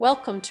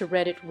Welcome to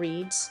Reddit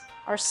Reads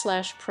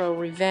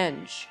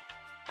r/ProRevenge.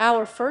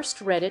 Our first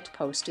Reddit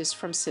post is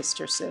from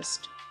Sister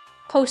Sist.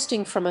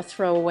 Posting from a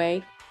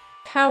throwaway,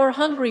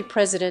 power-hungry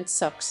president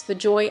sucks the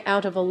joy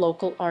out of a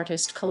local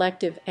artist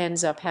collective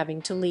ends up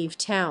having to leave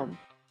town.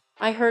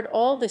 I heard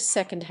all this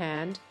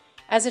secondhand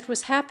as it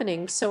was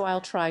happening, so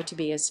I'll try to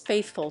be as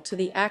faithful to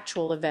the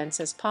actual events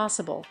as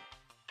possible.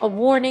 A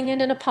warning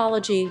and an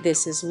apology,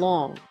 this is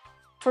long.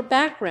 For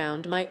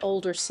background, my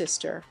older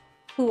sister,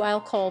 who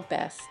I'll call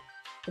Beth.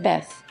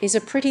 Beth is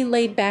a pretty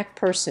laid-back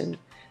person,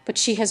 but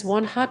she has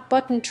one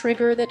hot-button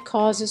trigger that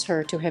causes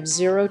her to have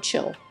zero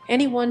chill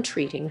anyone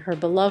treating her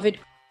beloved.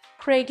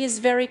 Craig is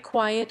very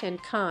quiet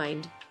and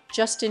kind,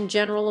 just in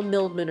general a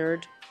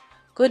mild-mannered,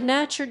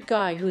 good-natured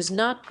guy who's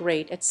not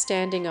great at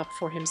standing up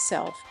for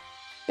himself.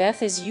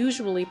 Beth is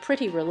usually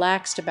pretty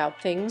relaxed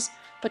about things,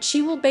 but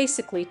she will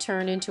basically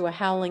turn into a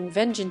howling,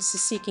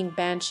 vengeance-seeking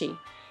banshee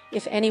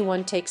if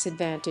anyone takes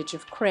advantage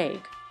of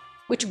Craig.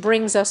 Which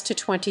brings us to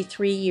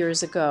 23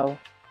 years ago.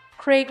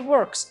 Craig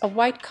works a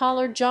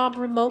white-collar job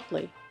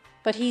remotely,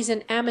 but he's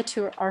an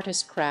amateur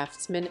artist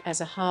craftsman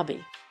as a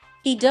hobby.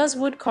 He does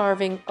wood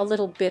carving, a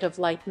little bit of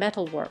light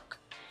metal work,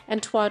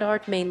 and twad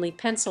art, mainly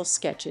pencil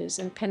sketches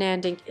and pen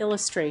and ink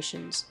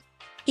illustrations.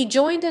 He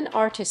joined an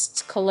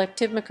artists'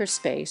 collective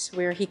makerspace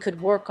where he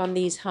could work on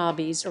these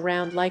hobbies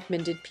around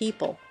like-minded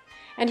people,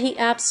 and he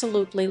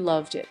absolutely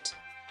loved it.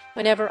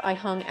 Whenever I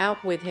hung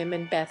out with him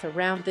and Beth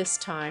around this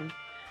time,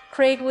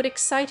 Craig would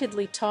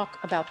excitedly talk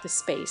about the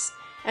space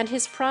and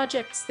his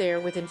projects there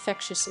with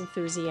infectious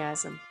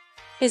enthusiasm.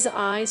 His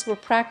eyes were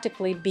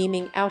practically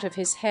beaming out of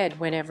his head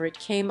whenever it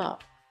came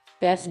up.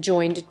 Beth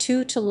joined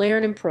too to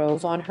learn and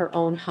improve on her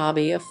own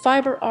hobby of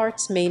fiber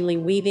arts, mainly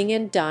weaving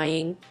and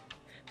dyeing,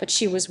 but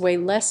she was way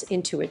less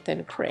into it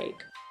than Craig.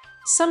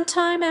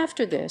 Sometime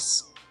after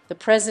this, the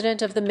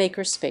president of the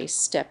makerspace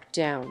stepped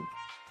down.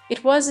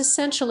 It was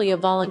essentially a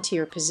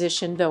volunteer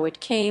position, though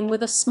it came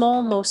with a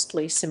small,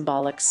 mostly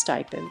symbolic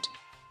stipend.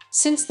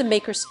 Since the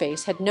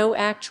makerspace had no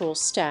actual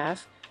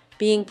staff,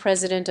 being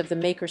president of the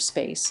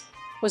makerspace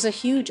was a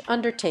huge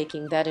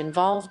undertaking that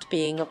involved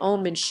being a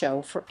one-man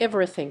show for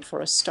everything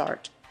for a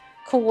start,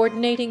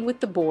 coordinating with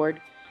the board,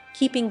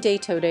 keeping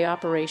day-to-day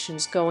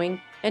operations going,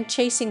 and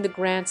chasing the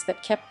grants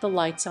that kept the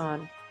lights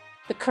on.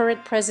 The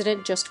current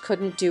president just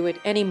couldn't do it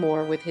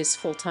anymore with his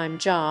full-time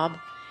job,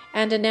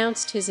 and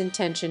announced his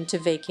intention to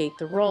vacate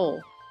the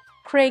role.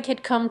 Craig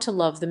had come to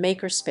love the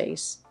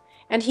makerspace,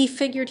 and he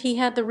figured he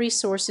had the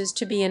resources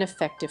to be an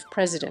effective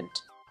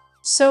president.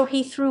 So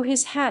he threw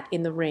his hat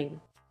in the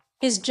ring.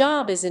 His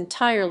job is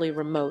entirely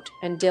remote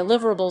and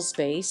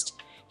deliverables-based.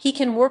 He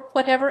can work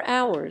whatever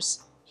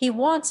hours he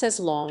wants as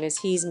long as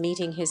he's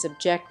meeting his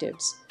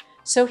objectives.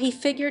 So he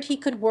figured he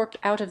could work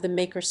out of the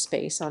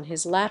makerspace on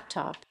his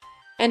laptop.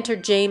 Enter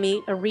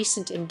Jamie, a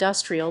recent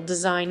industrial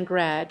design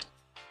grad.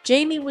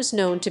 Jamie was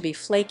known to be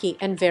flaky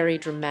and very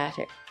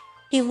dramatic.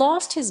 He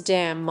lost his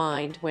damn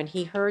mind when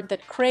he heard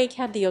that Craig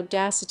had the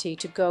audacity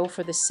to go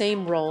for the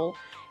same role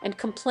and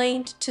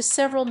complained to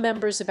several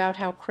members about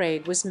how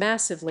Craig was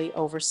massively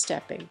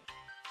overstepping.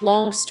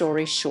 Long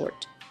story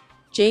short,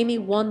 Jamie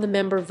won the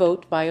member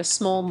vote by a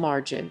small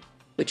margin,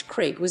 which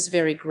Craig was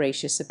very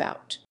gracious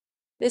about.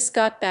 This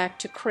got back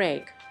to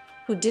Craig,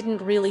 who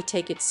didn't really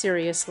take it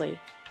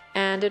seriously,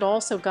 and it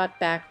also got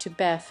back to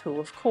Beth, who,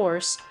 of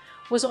course,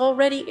 was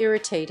already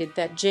irritated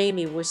that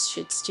Jamie was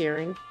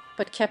shit-steering,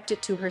 but kept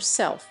it to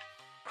herself.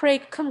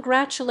 Craig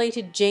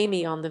congratulated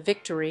Jamie on the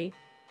victory,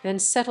 then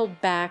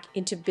settled back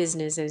into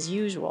business as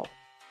usual.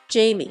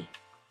 Jamie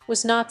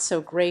was not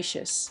so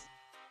gracious.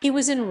 He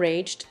was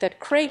enraged that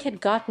Craig had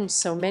gotten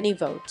so many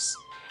votes,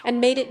 and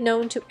made it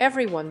known to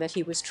everyone that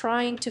he was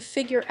trying to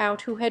figure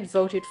out who had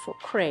voted for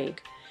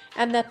Craig,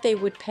 and that they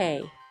would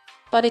pay.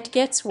 But it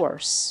gets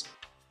worse.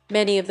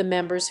 Many of the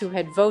members who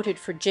had voted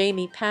for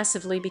Jamie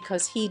passively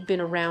because he'd been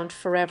around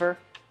forever,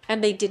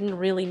 and they didn't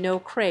really know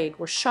Craig,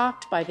 were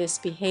shocked by this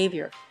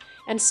behavior,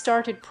 and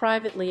started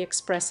privately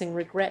expressing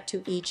regret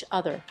to each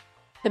other.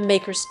 The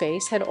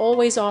makerspace had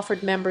always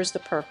offered members the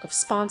perk of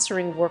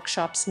sponsoring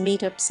workshops,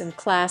 meetups, and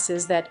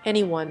classes that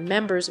anyone,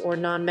 members or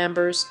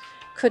non-members,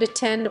 could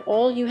attend.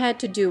 All you had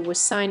to do was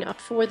sign up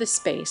for the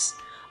space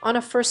on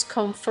a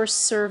first-come,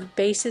 first-served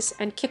basis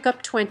and kick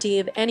up 20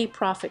 of any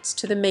profits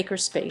to the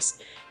makerspace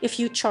if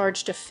you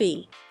charged a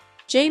fee.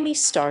 Jamie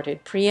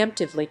started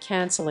preemptively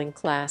canceling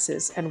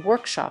classes and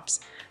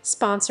workshops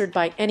sponsored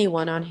by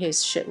anyone on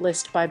his shit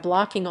list by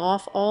blocking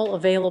off all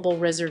available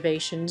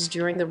reservations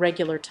during the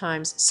regular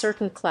times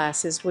certain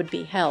classes would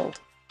be held.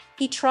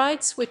 He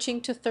tried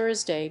switching to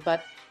Thursday,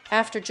 but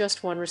after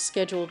just one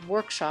rescheduled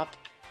workshop,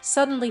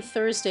 suddenly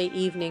Thursday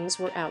evenings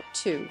were out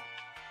too.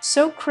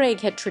 So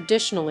Craig had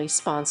traditionally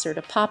sponsored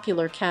a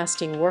popular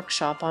casting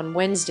workshop on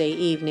Wednesday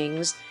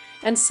evenings,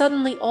 and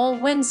suddenly all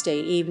Wednesday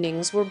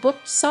evenings were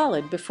booked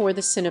solid before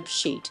the synop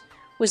sheet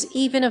was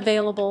even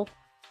available.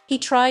 He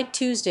tried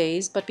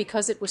Tuesdays, but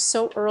because it was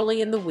so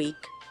early in the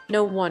week,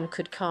 no one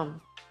could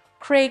come.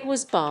 Craig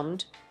was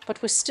bummed,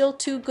 but was still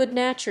too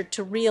good-natured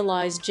to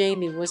realize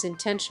Jamie was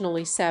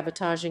intentionally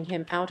sabotaging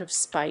him out of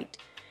spite,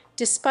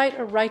 despite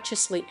a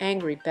righteously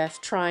angry Beth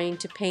trying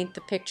to paint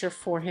the picture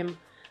for him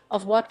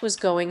of what was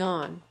going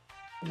on.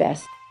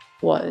 Beth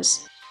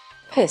was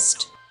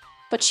pissed,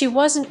 but she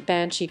wasn't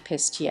banshee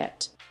pissed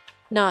yet.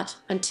 Not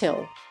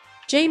until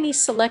Jamie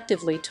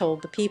selectively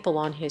told the people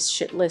on his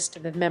shit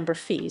list that member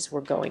fees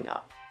were going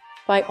up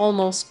by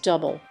almost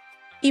double.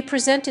 He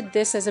presented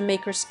this as a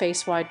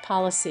makerspace-wide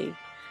policy,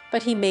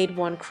 but he made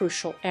one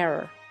crucial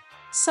error.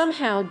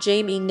 Somehow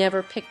Jamie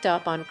never picked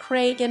up on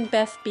Craig and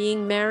Beth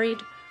being married,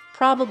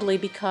 probably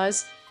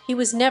because he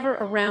was never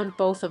around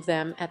both of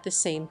them at the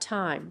same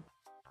time.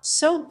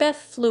 So Beth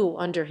flew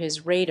under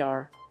his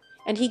radar,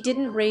 and he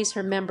didn't raise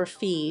her member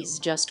fees,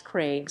 just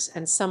Craig's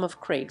and some of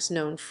Craig's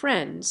known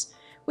friends,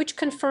 which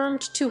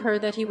confirmed to her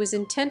that he was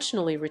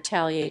intentionally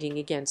retaliating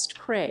against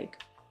Craig.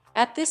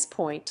 At this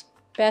point,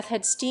 Beth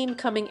had steam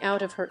coming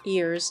out of her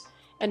ears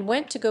and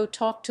went to go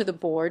talk to the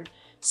board,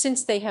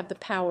 since they have the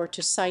power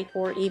to cite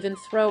or even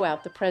throw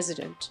out the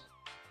president.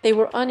 They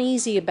were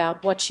uneasy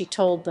about what she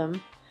told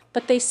them,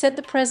 but they said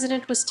the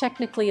president was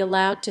technically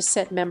allowed to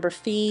set member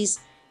fees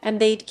and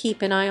they'd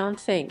keep an eye on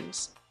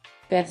things.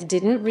 Beth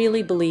didn't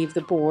really believe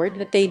the board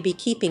that they'd be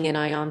keeping an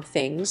eye on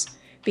things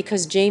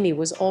because Jamie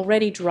was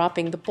already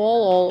dropping the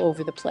ball all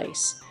over the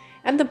place,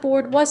 and the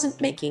board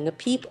wasn't making a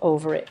peep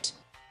over it.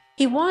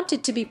 He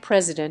wanted to be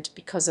president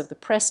because of the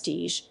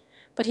prestige,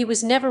 but he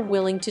was never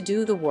willing to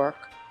do the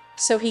work,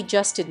 so he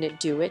just didn't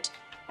do it,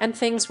 and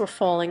things were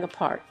falling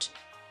apart.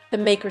 The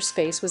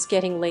makerspace was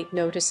getting late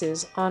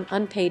notices on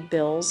unpaid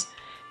bills,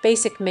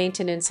 basic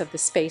maintenance of the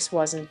space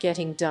wasn't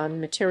getting done,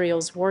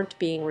 materials weren't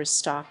being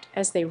restocked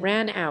as they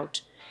ran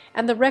out,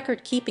 and the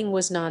record keeping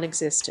was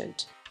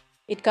non-existent.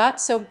 It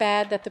got so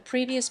bad that the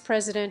previous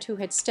president, who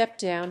had stepped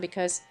down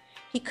because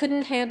he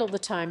couldn't handle the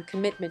time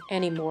commitment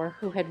anymore,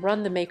 who had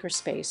run the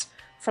makerspace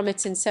from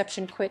its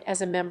inception, quit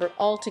as a member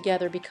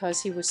altogether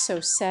because he was so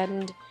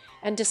saddened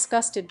and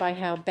disgusted by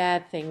how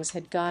bad things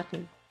had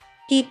gotten.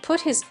 He'd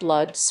put his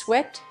blood,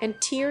 sweat, and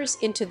tears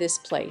into this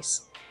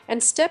place,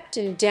 and stepped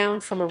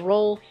down from a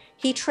role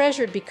he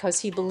treasured because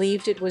he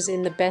believed it was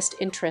in the best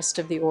interest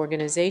of the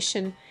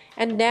organization,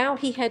 and now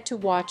he had to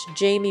watch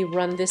Jamie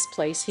run this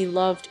place he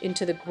loved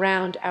into the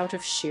ground out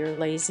of sheer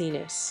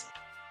laziness.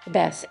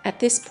 Beth, at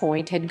this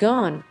point, had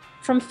gone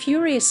from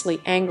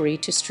furiously angry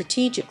to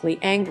strategically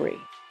angry.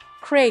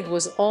 Craig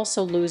was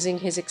also losing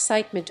his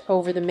excitement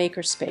over the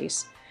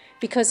makerspace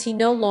because he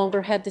no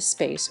longer had the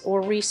space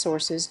or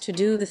resources to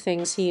do the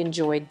things he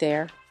enjoyed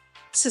there.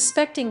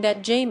 Suspecting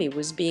that Jamie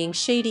was being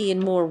shady in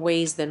more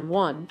ways than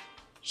one,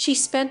 she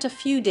spent a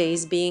few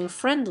days being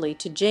friendly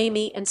to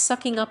Jamie and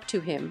sucking up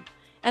to him,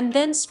 and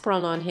then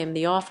sprung on him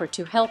the offer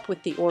to help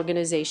with the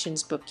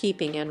organization's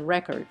bookkeeping and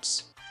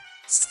records.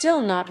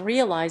 Still not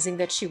realizing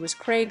that she was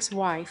Craig's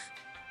wife,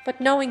 but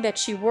knowing that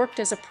she worked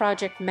as a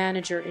project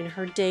manager in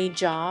her day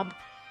job,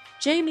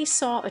 Jamie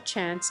saw a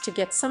chance to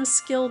get some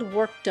skilled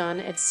work done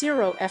at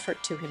zero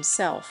effort to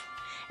himself,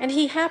 and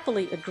he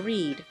happily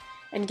agreed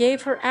and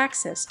gave her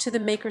access to the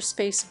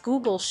makerspace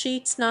Google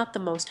Sheets, not the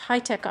most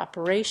high-tech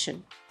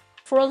operation.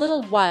 For a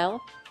little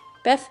while,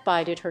 Beth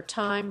bided her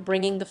time,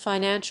 bringing the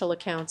financial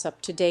accounts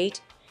up to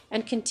date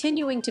and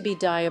continuing to be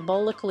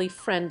diabolically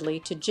friendly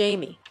to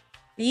Jamie.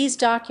 These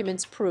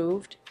documents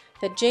proved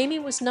that Jamie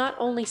was not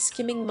only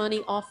skimming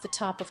money off the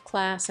top of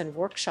class and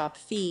workshop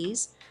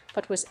fees,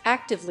 but was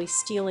actively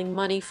stealing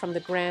money from the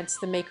grants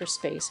the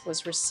makerspace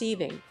was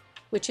receiving,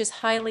 which is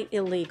highly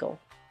illegal.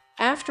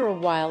 After a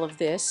while of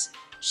this,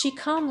 she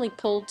calmly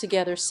pulled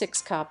together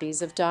 6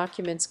 copies of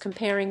documents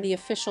comparing the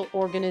official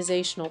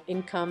organizational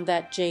income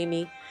that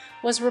Jamie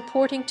was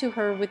reporting to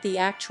her with the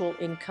actual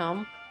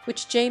income,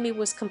 which Jamie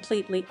was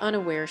completely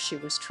unaware she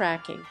was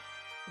tracking.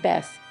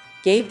 Beth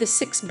gave the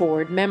 6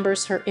 board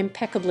members her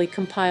impeccably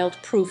compiled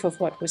proof of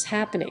what was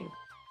happening.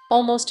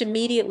 Almost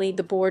immediately,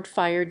 the board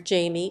fired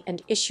Jamie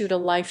and issued a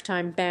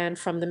lifetime ban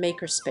from the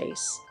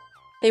makerspace.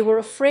 They were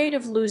afraid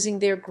of losing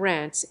their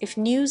grants if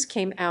news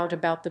came out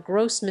about the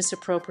gross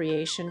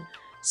misappropriation,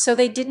 so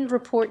they didn't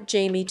report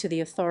Jamie to the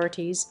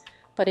authorities,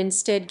 but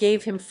instead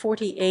gave him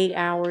 48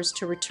 hours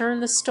to return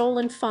the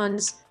stolen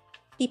funds.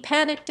 He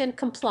panicked and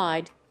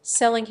complied,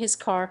 selling his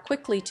car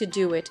quickly to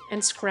do it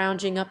and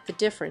scrounging up the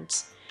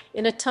difference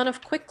in a ton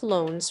of quick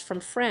loans from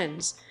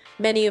friends,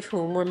 many of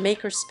whom were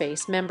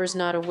makerspace members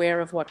not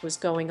aware of what was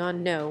going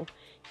on. No,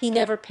 he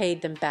never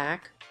paid them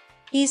back.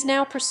 He's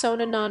now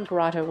persona non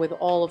grata with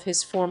all of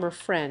his former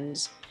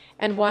friends,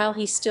 and while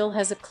he still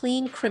has a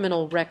clean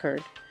criminal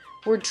record,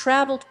 word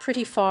traveled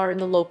pretty far in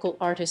the local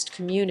artist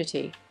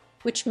community,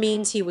 which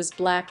means he was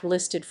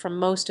blacklisted from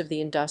most of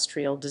the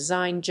industrial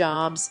design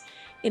jobs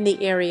in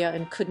the area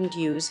and couldn't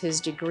use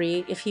his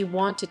degree if he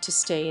wanted to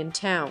stay in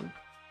town.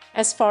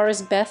 As far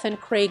as Beth and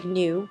Craig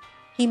knew,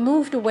 he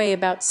moved away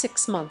about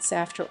 6 months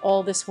after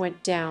all this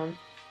went down,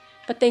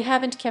 but they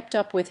haven't kept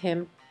up with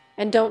him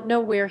and don't know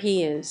where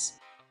he is.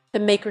 The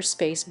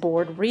makerspace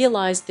board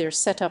realized their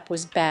setup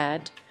was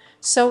bad,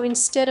 so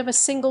instead of a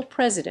single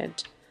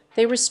president,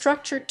 they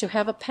restructured to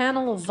have a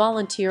panel of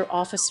volunteer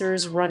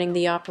officers running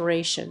the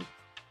operation.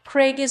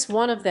 Craig is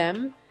one of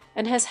them,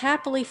 and has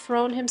happily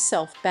thrown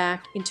himself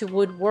back into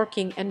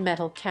woodworking and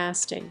metal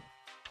casting.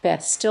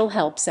 Beth still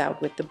helps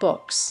out with the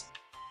books.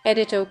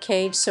 Edit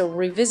OK, so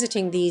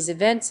revisiting these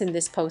events in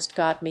this post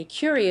got me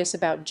curious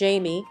about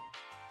Jamie.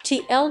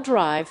 TL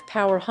Drive,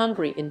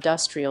 power-hungry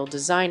industrial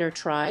designer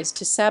tries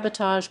to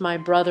sabotage my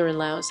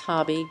brother-in-law's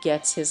hobby,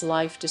 gets his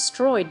life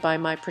destroyed by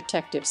my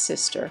protective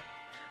sister,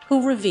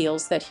 who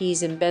reveals that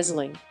he's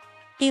embezzling.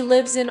 He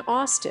lives in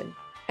Austin,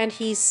 and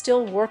he's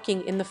still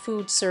working in the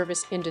food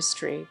service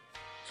industry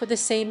for the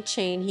same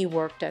chain he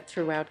worked at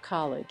throughout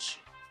college.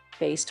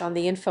 Based on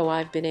the info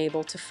I've been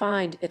able to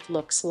find, it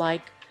looks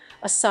like,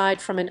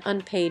 aside from an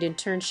unpaid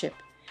internship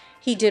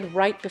he did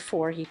right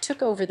before he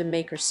took over the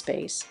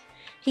makerspace,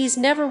 he's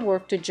never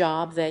worked a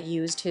job that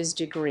used his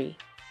degree.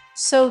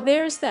 So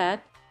there's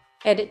that.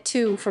 Edit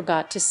 2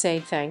 forgot to say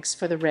thanks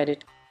for the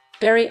Reddit.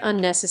 Very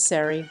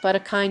unnecessary, but a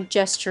kind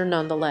gesture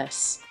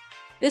nonetheless.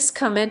 This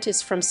comment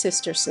is from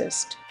Sister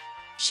Sist.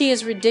 She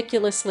is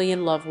ridiculously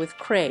in love with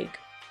Craig.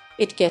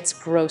 It gets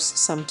gross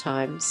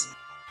sometimes.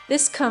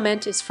 This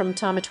comment is from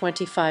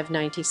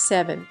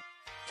Tama2597.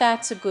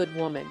 That's a good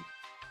woman.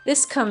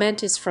 This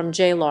comment is from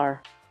Jlar.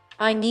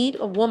 I need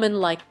a woman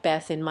like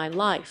Beth in my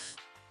life.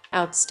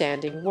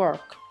 Outstanding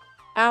work.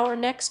 Our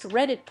next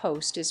Reddit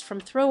post is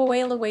from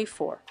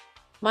Throwaway4.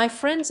 My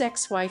friend's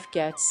ex-wife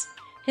gets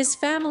his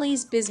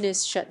family's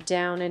business shut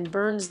down and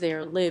burns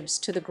their lives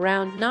to the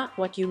ground. Not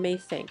what you may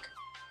think.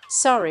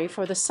 Sorry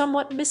for the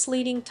somewhat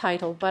misleading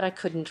title, but I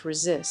couldn't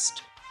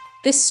resist.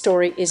 This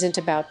story isn't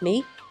about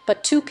me,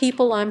 but two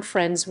people I'm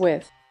friends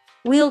with.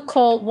 We'll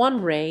call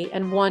one Ray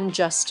and one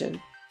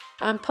Justin.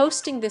 I'm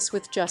posting this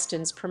with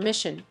Justin's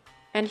permission,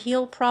 and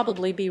he'll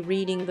probably be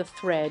reading the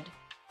thread.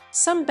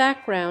 Some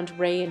background: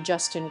 Ray and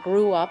Justin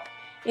grew up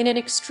in an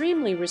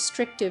extremely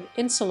restrictive,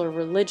 insular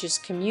religious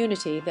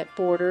community that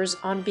borders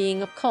on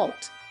being a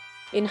cult.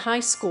 In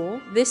high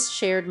school, this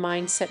shared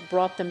mindset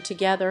brought them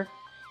together,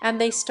 and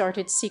they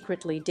started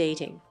secretly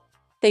dating.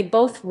 They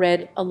both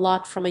read a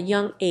lot from a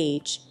young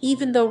age,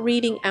 even though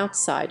reading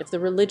outside of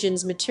the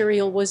religion's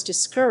material was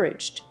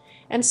discouraged,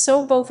 and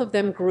so both of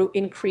them grew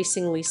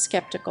increasingly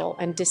skeptical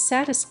and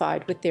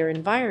dissatisfied with their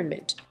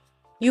environment.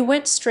 You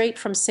went straight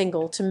from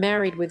single to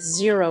married with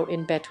zero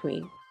in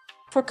between.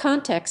 For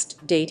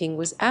context, dating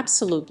was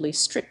absolutely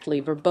strictly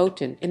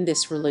verboten in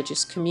this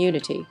religious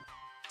community.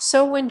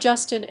 So when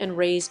Justin and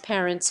Ray's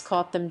parents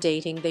caught them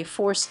dating, they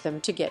forced them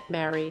to get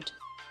married.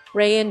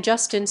 Ray and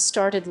Justin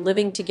started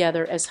living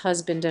together as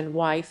husband and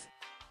wife.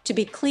 To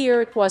be clear,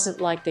 it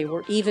wasn't like they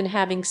were even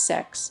having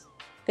sex.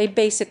 They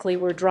basically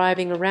were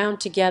driving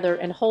around together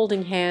and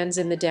holding hands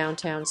in the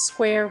downtown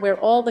square where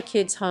all the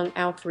kids hung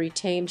out for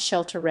retained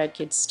shelter red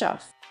kid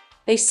stuff.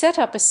 They set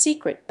up a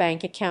secret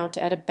bank account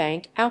at a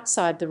bank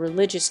outside the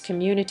religious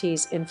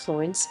community's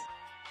influence.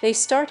 They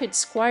started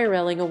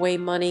squirreling away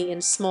money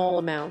in small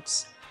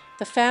amounts.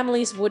 The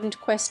families wouldn't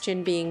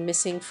question being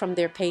missing from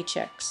their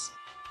paychecks.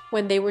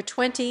 When they were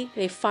 20,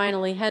 they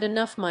finally had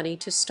enough money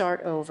to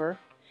start over,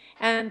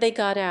 and they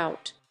got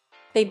out.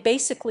 They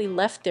basically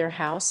left their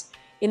house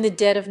in the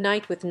dead of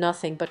night with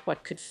nothing but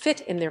what could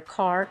fit in their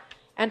car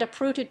and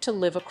uprooted to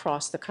live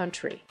across the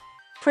country.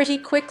 Pretty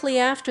quickly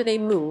after they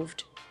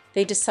moved,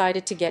 they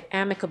decided to get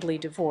amicably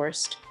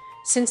divorced,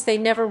 since they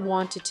never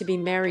wanted to be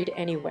married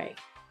anyway.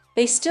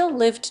 They still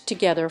lived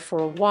together for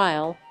a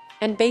while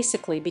and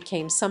basically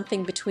became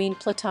something between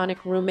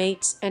platonic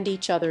roommates and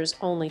each other's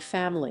only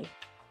family.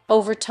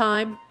 Over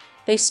time,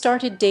 they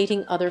started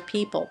dating other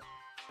people.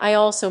 I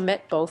also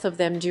met both of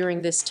them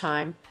during this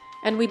time,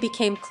 and we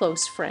became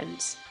close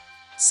friends.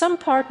 Some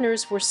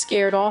partners were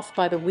scared off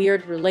by the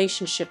weird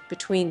relationship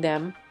between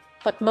them,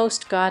 but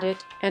most got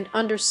it and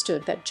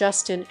understood that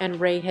Justin and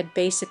Ray had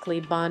basically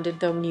bonded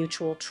through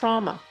mutual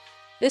trauma.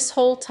 This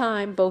whole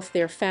time, both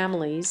their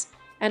families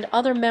and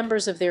other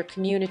members of their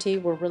community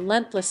were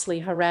relentlessly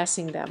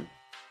harassing them.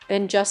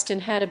 Then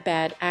Justin had a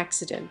bad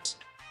accident.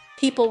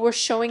 People were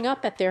showing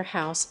up at their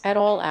house at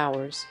all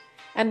hours,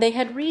 and they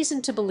had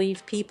reason to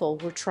believe people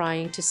were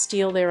trying to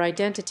steal their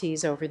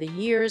identities over the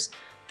years,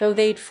 though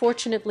they'd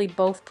fortunately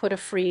both put a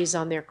freeze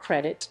on their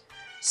credit,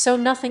 so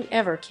nothing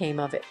ever came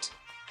of it.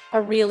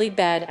 A really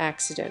bad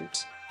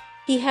accident.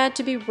 He had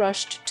to be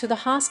rushed to the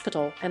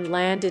hospital and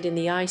landed in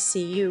the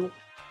ICU.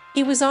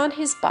 He was on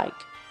his bike,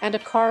 and a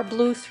car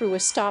blew through a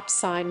stop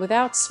sign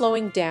without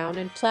slowing down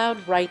and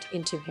plowed right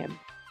into him.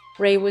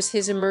 Ray was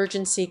his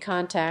emergency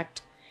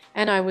contact,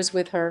 and I was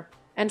with her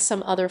and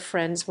some other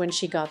friends when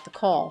she got the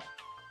call.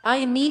 I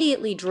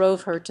immediately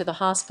drove her to the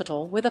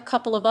hospital with a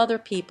couple of other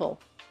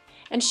people,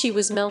 and she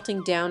was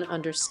melting down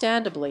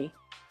understandably.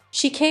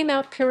 She came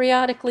out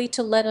periodically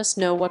to let us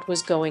know what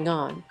was going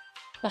on.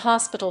 The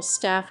hospital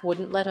staff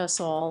wouldn't let us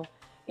all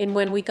in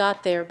when we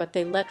got there, but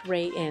they let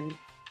Ray in.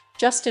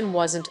 Justin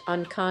wasn't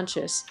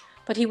unconscious,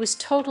 but he was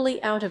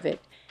totally out of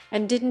it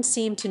and didn't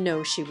seem to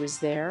know she was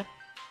there,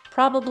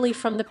 probably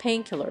from the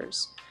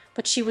painkillers,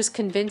 but she was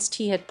convinced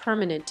he had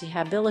permanent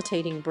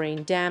debilitating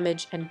brain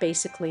damage, and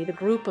basically the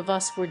group of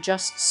us were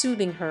just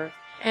soothing her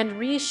and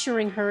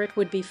reassuring her it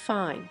would be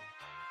fine.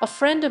 A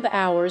friend of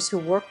ours who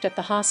worked at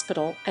the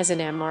hospital as an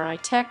MRI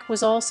tech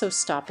was also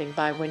stopping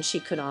by when she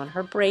could on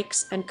her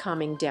brakes and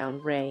calming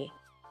down Ray.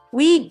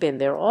 We'd been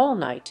there all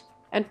night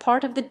and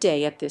part of the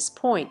day at this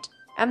point,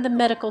 and the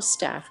medical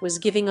staff was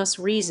giving us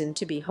reason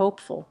to be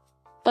hopeful.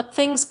 But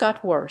things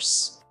got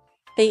worse.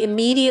 They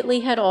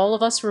immediately had all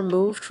of us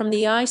removed from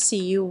the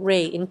ICU,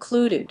 Ray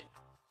included.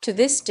 To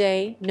this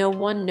day, no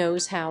one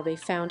knows how they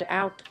found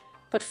out,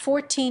 but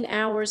 14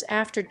 hours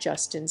after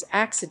Justin's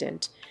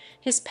accident,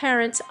 his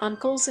parents,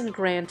 uncles, and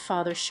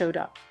grandfather showed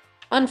up.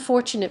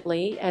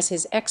 Unfortunately, as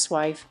his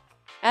ex-wife,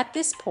 at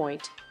this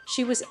point,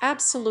 she was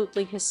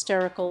absolutely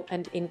hysterical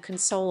and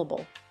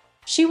inconsolable.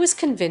 She was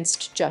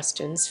convinced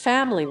Justin's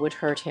family would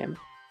hurt him.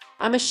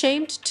 I'm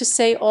ashamed to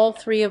say all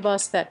three of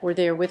us that were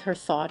there with her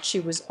thought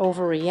she was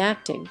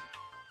overreacting.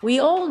 We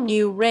all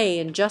knew Ray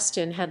and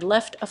Justin had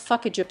left a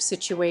fuck-a-jup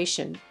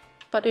situation,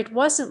 but it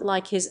wasn't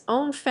like his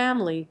own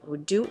family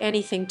would do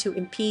anything to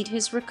impede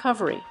his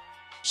recovery.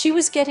 She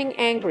was getting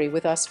angry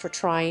with us for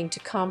trying to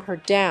calm her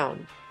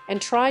down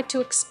and tried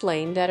to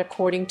explain that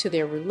according to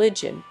their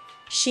religion,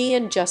 she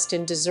and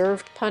Justin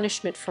deserved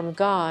punishment from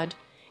God,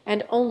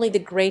 and only the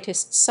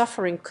greatest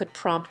suffering could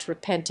prompt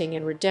repenting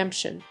and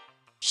redemption.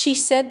 She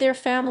said their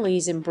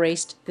families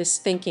embraced this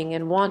thinking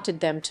and wanted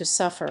them to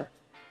suffer,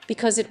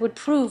 because it would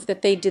prove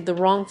that they did the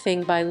wrong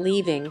thing by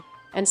leaving,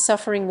 and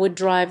suffering would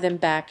drive them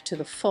back to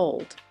the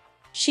fold.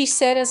 She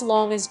said as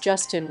long as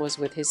Justin was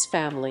with his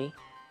family,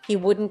 he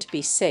wouldn't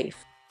be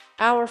safe.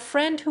 Our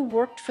friend who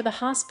worked for the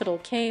hospital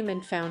came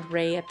and found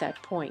Ray at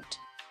that point.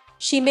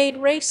 She made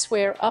Ray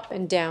swear up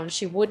and down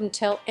she wouldn't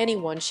tell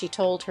anyone she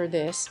told her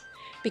this,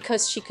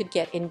 because she could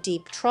get in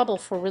deep trouble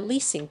for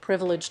releasing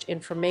privileged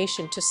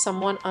information to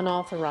someone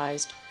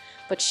unauthorized,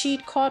 but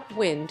she'd caught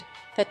wind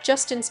that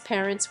Justin's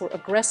parents were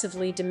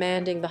aggressively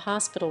demanding the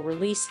hospital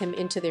release him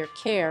into their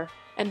care,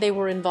 and they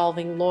were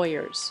involving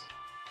lawyers.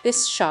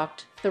 This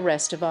shocked the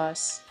rest of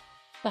us.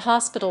 The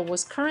hospital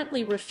was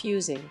currently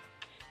refusing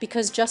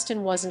because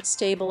Justin wasn't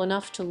stable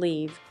enough to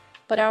leave,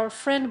 but our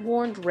friend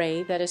warned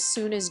Ray that as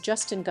soon as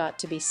Justin got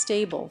to be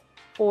stable,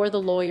 or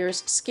the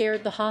lawyers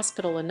scared the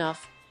hospital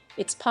enough,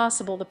 it's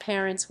possible the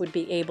parents would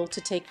be able to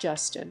take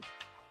Justin.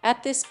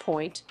 At this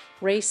point,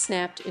 Ray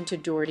snapped into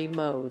Doherty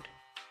mode.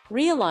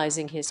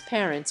 Realizing his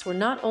parents were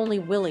not only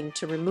willing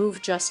to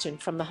remove Justin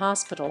from the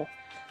hospital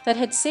that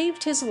had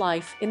saved his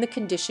life in the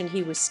condition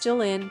he was still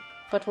in,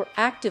 but were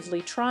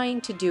actively trying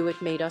to do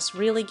it, made us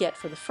really get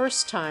for the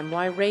first time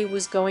why Ray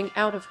was going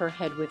out of her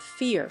head with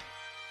fear.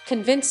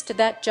 Convinced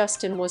that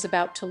Justin was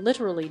about to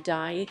literally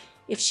die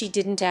if she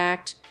didn't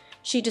act,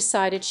 she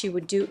decided she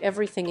would do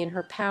everything in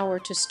her power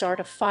to start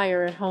a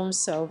fire at home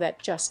so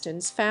that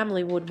Justin's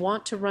family would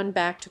want to run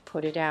back to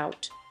put it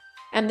out.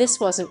 And this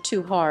wasn't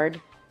too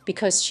hard,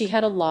 because she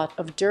had a lot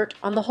of dirt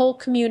on the whole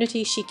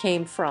community she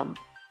came from.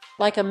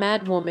 Like a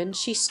madwoman,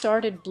 she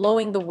started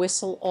blowing the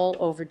whistle all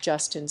over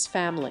Justin's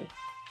family.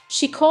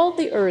 She called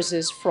the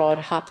Erz's fraud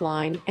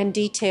hotline and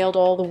detailed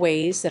all the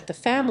ways that the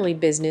family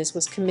business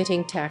was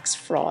committing tax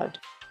fraud.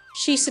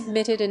 She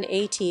submitted an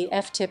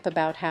ATF tip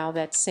about how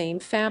that same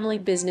family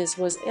business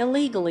was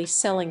illegally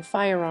selling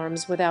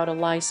firearms without a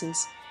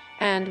license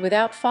and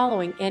without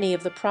following any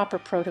of the proper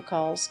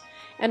protocols,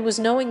 and was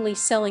knowingly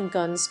selling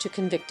guns to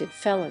convicted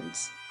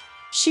felons.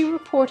 She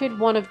reported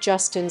one of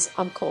Justin's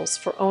uncles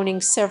for owning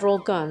several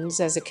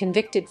guns as a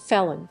convicted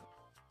felon.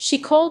 She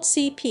called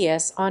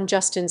CPS on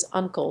Justin's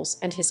uncles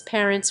and his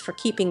parents for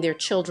keeping their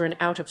children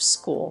out of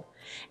school,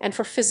 and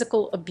for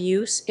physical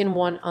abuse in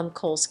one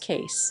uncle's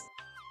case.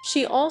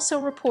 She also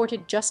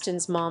reported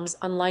Justin's mom's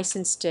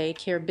unlicensed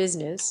daycare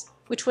business,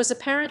 which was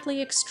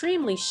apparently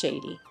extremely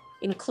shady,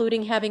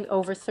 including having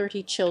over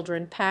 30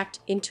 children packed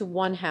into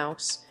one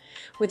house,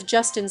 with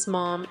Justin's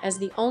mom as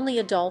the only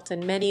adult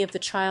and many of the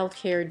child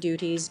care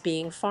duties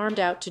being farmed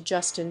out to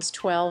Justin's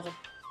 12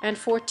 and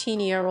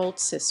 14-year-old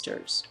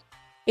sisters.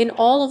 In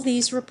all of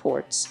these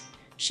reports,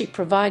 she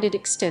provided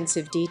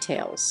extensive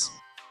details.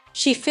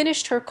 She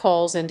finished her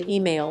calls and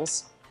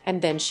emails,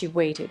 and then she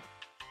waited.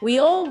 We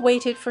all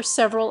waited for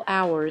several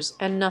hours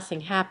and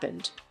nothing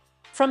happened.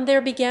 From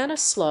there began a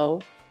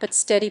slow but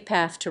steady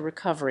path to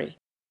recovery.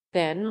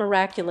 Then,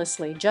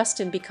 miraculously,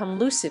 Justin became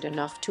lucid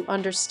enough to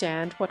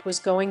understand what was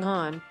going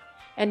on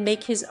and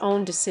make his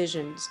own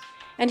decisions,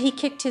 and he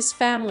kicked his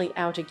family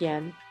out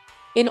again.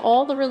 In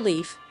all the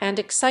relief and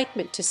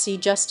excitement to see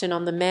Justin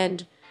on the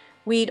mend,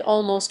 we'd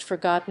almost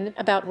forgotten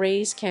about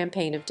Ray's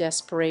campaign of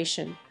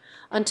desperation,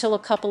 until a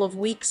couple of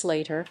weeks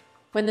later,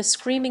 when the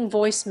screaming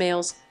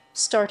voicemails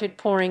started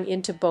pouring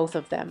into both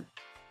of them.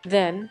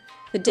 Then,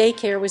 the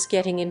daycare was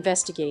getting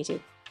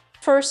investigated.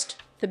 First,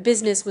 the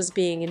business was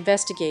being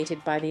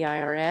investigated by the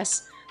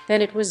IRS,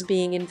 then it was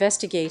being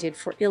investigated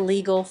for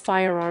illegal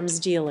firearms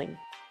dealing.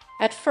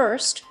 At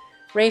first,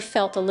 Ray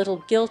felt a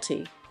little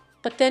guilty,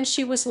 but then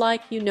she was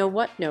like, you know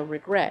what, no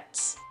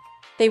regrets.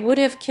 They would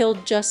have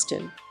killed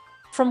Justin.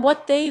 From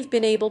what they've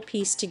been able to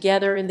piece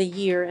together in the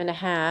year and a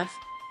half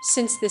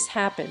since this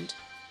happened,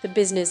 the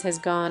business has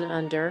gone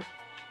under,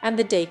 and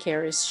the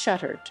daycare is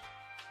shuttered.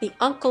 The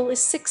uncle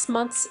is 6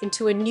 months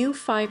into a new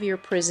 5-year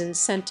prison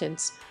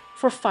sentence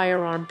for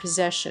firearm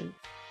possession,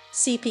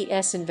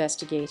 CPS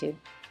investigated,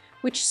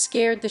 which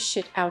scared the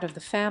shit out of the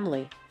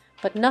family,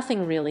 but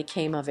nothing really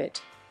came of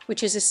it,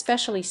 which is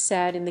especially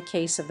sad in the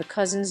case of the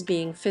cousins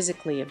being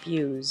physically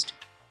abused.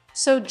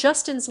 So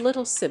Justin's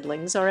little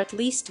siblings are at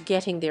least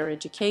getting their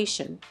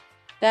education.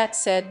 That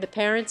said, the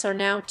parents are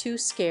now too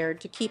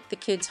scared to keep the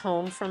kids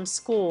home from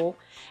school,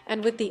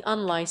 and with the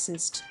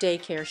unlicensed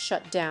daycare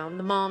shut down,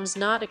 the mom's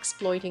not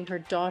exploiting her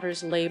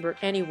daughter's labor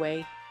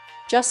anyway.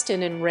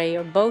 Justin and Ray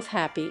are both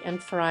happy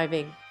and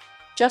thriving.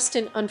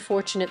 Justin,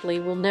 unfortunately,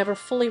 will never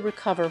fully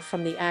recover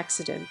from the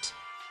accident.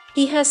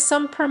 He has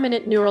some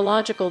permanent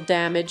neurological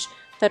damage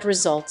that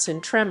results in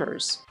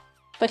tremors.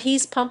 But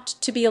he's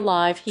pumped to be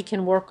alive. He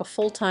can work a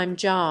full-time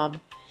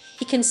job.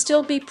 He can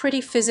still be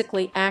pretty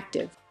physically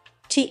active.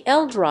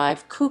 TL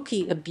Drive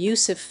kooky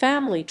abusive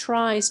family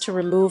tries to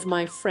remove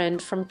my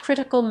friend from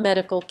critical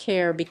medical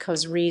care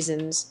because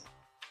reasons.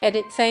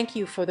 Edit. Thank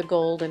you for the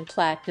gold and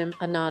platinum,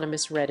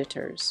 anonymous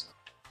Redditors.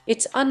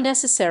 It's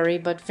unnecessary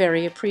but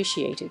very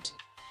appreciated.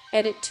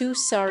 Edit 2.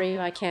 Sorry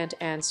I can't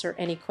answer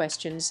any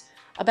questions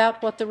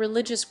about what the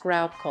religious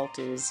grout cult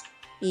is,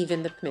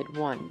 even the mid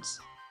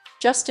ones.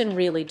 Justin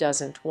really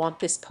doesn't want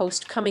this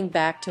post coming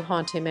back to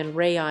haunt him and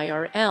Ray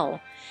IRL,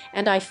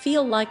 and I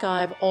feel like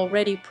I've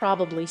already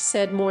probably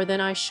said more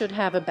than I should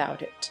have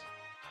about it.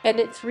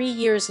 Edit. 3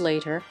 years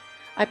later,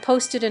 I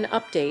posted an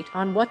update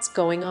on what's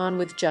going on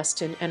with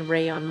Justin and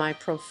Ray on my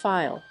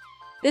profile.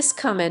 This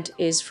comment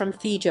is from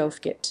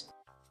Thejofkit.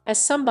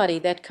 As somebody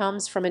that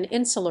comes from an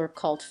insular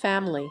cult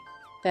family,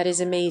 that is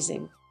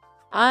amazing.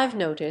 I've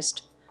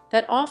noticed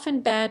that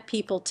often bad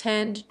people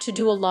tend to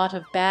do a lot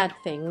of bad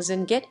things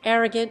and get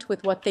arrogant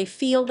with what they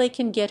feel they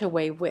can get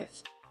away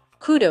with.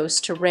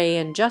 Kudos to Ray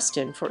and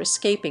Justin for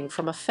escaping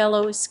from a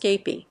fellow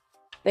escapee.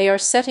 They are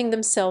setting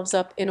themselves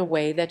up in a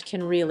way that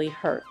can really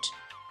hurt.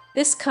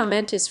 This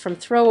comment is from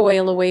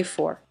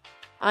Throwaway4.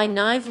 I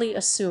naively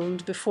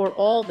assumed before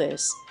all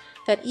this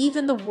that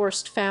even the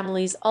worst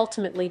families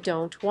ultimately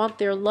don't want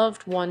their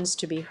loved ones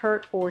to be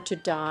hurt or to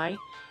die,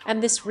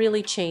 and this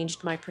really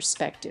changed my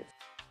perspective.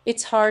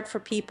 It's hard for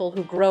people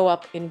who grow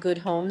up in good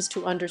homes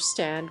to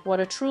understand what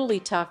a truly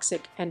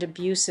toxic and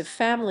abusive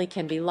family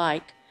can be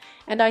like,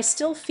 and I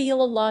still feel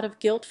a lot of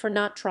guilt for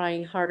not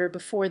trying harder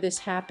before this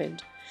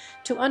happened,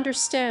 to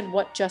understand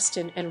what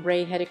Justin and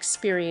Ray had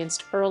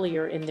experienced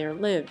earlier in their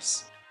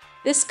lives.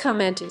 This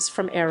comment is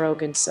from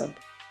Arrogansub.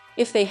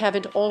 If they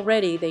haven't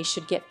already, they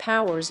should get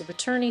powers of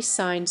attorney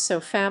signed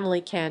so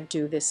family can't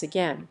do this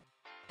again.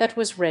 That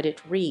was Reddit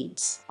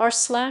Reads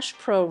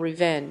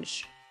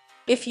r/ProRevenge.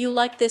 If you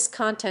like this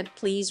content,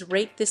 please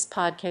rate this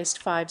podcast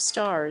 5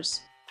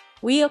 stars.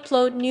 We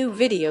upload new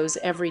videos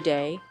every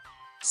day.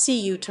 See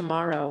you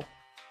tomorrow.